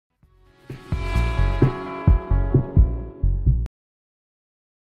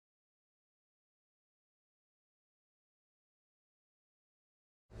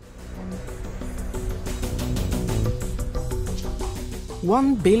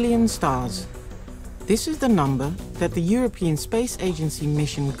1 billion stars. This is the number that the European Space Agency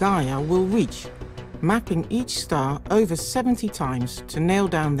mission Gaia will reach, mapping each star over 70 times to nail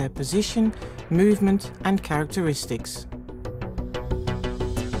down their position, movement and characteristics.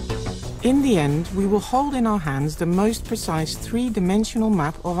 In the end, we will hold in our hands the most precise three-dimensional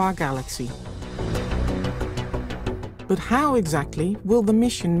map of our galaxy. But how exactly will the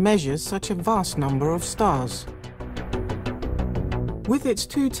mission measure such a vast number of stars? With its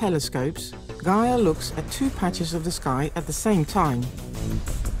two telescopes, Gaia looks at two patches of the sky at the same time.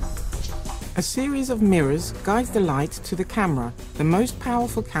 A series of mirrors guides the light to the camera, the most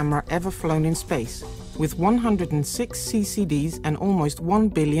powerful camera ever flown in space, with 106 CCDs and almost 1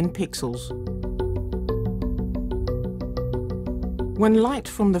 billion pixels. When light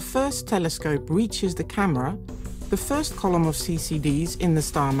from the first telescope reaches the camera, the first column of CCDs in the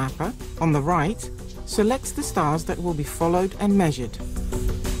star mapper, on the right, selects the stars that will be followed and measured.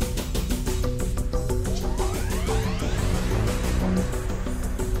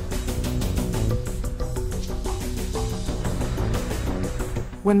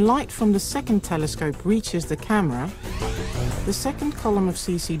 When light from the second telescope reaches the camera, the second column of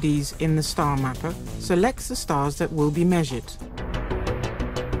CCDs in the star mapper selects the stars that will be measured.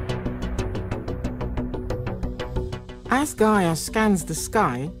 As Gaia scans the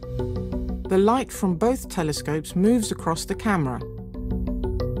sky, the light from both telescopes moves across the camera.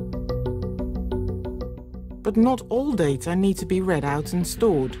 But not all data need to be read out and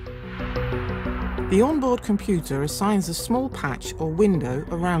stored. The onboard computer assigns a small patch or window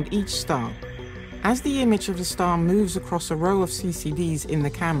around each star. As the image of the star moves across a row of CCDs in the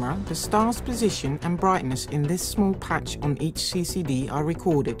camera, the star's position and brightness in this small patch on each CCD are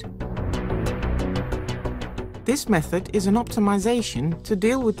recorded. This method is an optimization to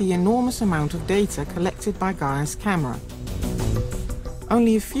deal with the enormous amount of data collected by Gaia's camera.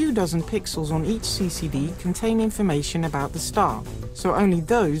 Only a few dozen pixels on each CCD contain information about the star, so only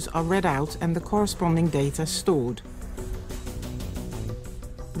those are read out and the corresponding data stored.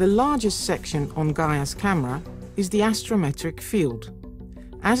 The largest section on Gaia's camera is the astrometric field.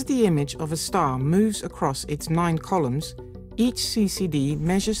 As the image of a star moves across its 9 columns, each CCD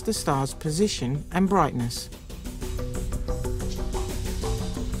measures the star's position and brightness.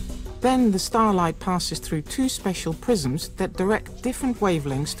 Then the starlight passes through two special prisms that direct different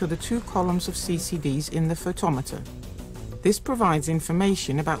wavelengths to the two columns of CCDs in the photometer. This provides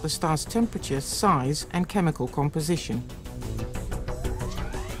information about the star's temperature, size and chemical composition.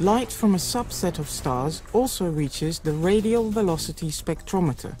 Light from a subset of stars also reaches the radial velocity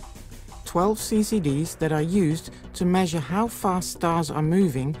spectrometer, 12 CCDs that are used to measure how fast stars are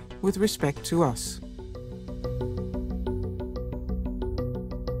moving with respect to us.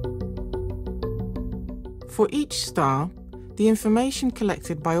 For each star, the information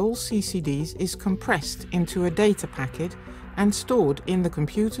collected by all CCDs is compressed into a data packet and stored in the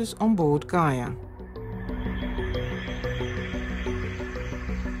computers on board Gaia.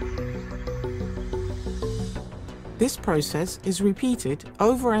 This process is repeated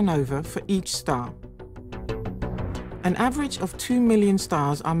over and over for each star. An average of 2 million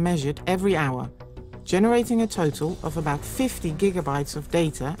stars are measured every hour, generating a total of about 50 gigabytes of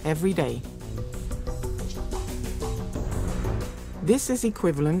data every day. This is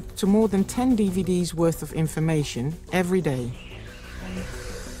equivalent to more than 10 DVDs worth of information every day.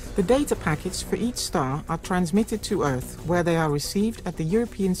 The data packets for each star are transmitted to Earth, where they are received at the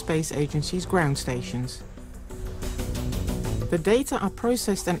European Space Agency's ground stations. The data are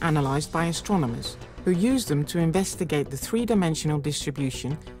processed and analyzed by astronomers, who use them to investigate the three-dimensional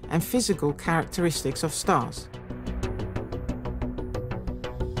distribution and physical characteristics of stars.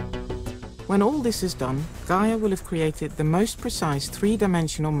 When all this is done, Gaia will have created the most precise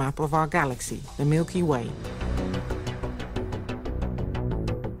three-dimensional map of our galaxy, the Milky Way.